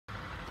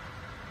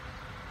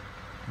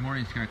Good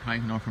morning, Scott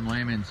Kuykendall from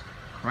Leman's.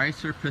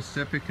 Chrysler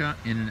Pacifica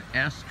in an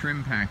S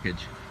trim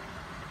package.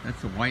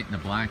 That's the white and the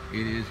black.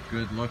 It is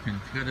good looking.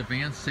 It's got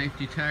advanced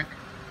safety tech,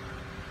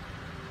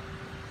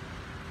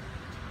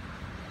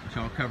 which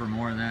I'll cover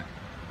more of that.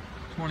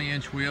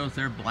 20-inch wheels,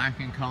 they're black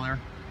in color.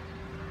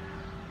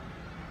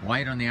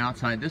 White on the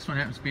outside. This one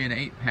happens to be an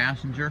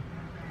 8-passenger,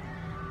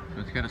 so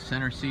it's got a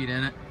center seat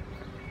in it.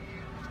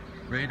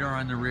 Radar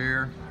on the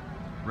rear,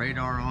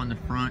 radar on the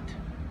front.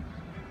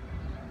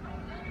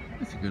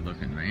 It's a good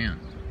looking van.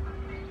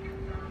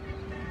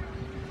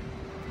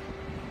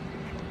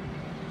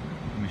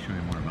 Let me show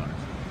you more about it.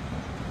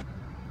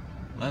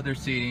 Leather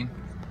seating,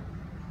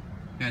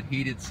 got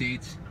heated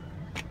seats,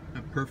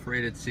 got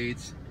perforated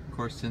seats, of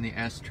course it's in the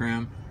S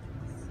trim.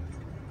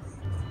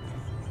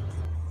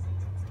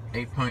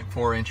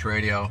 8.4-inch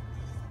radio,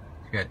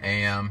 it's got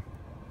AM,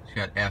 it's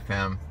got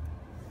FM,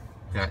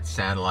 it's got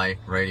satellite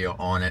radio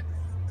on it.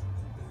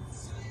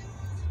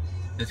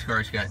 This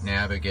car's got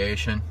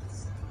navigation,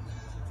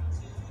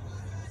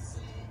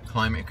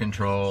 climate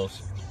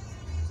controls,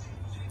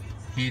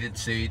 heated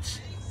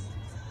seats,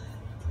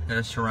 got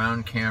a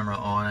surround camera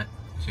on it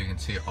so you can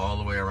see all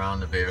the way around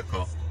the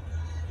vehicle,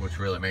 which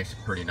really makes it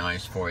pretty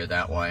nice for you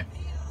that way.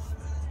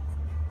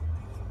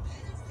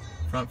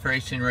 Front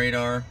facing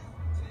radar,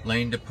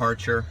 lane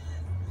departure,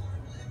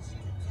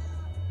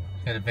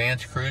 got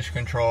advanced cruise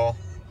control,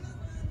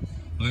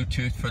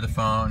 Bluetooth for the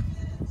phone,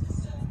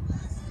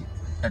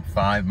 got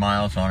 5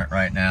 miles on it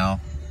right now.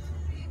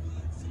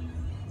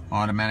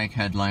 Automatic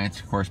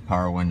headlights, of course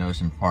power windows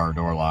and power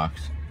door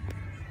locks.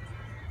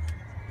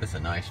 This is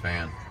a nice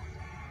van.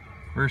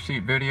 Rear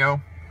seat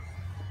video.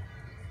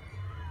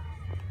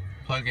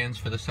 Plug-ins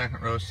for the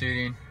second row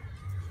seating.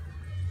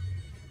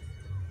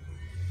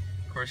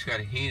 Of course you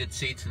got heated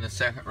seats in the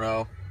second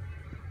row.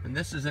 And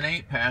this is an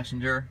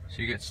 8-passenger,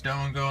 so you get stow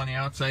and go on the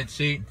outside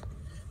seat.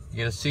 You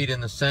get a seat in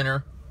the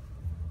center.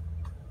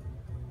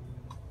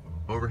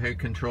 Overhead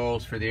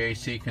controls for the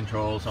AC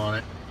controls on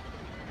it.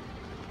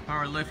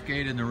 Power lift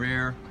gate in the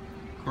rear.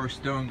 Of course,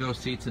 stow and go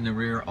seats in the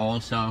rear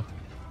also.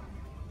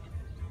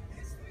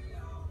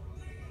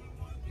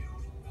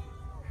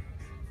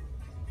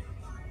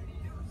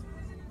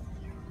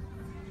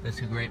 This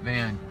is a great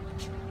van.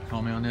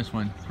 Call me on this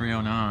one,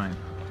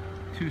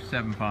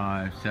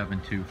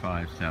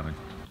 309-275-7257.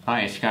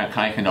 Hi, Scott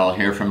Kuykendall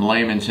here from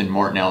Leman's in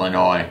Morton,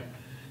 Illinois.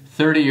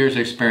 30 years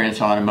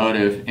experience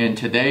automotive. In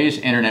today's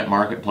internet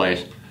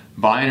marketplace,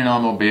 buying an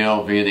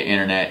automobile via the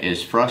internet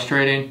is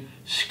frustrating,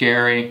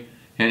 scary,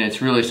 and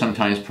it's really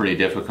sometimes pretty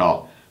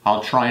difficult.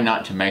 I'll try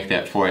not to make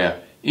that for you,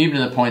 even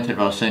to the point that if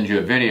I'll send you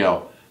a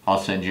video, I'll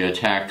send you a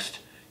text,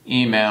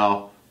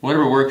 email,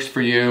 whatever works for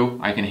you.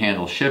 I can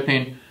handle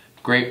shipping,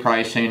 great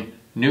pricing.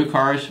 New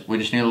cars, we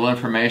just need a little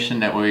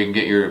information, that way we can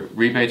get your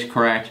rebates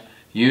correct.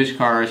 Used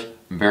cars,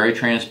 I'm very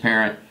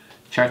transparent.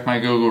 Check my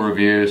Google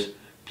reviews.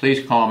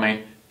 Please call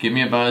me, give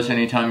me a buzz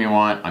anytime you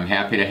want. I'm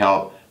happy to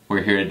help.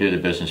 We're here to do the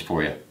business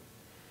for you.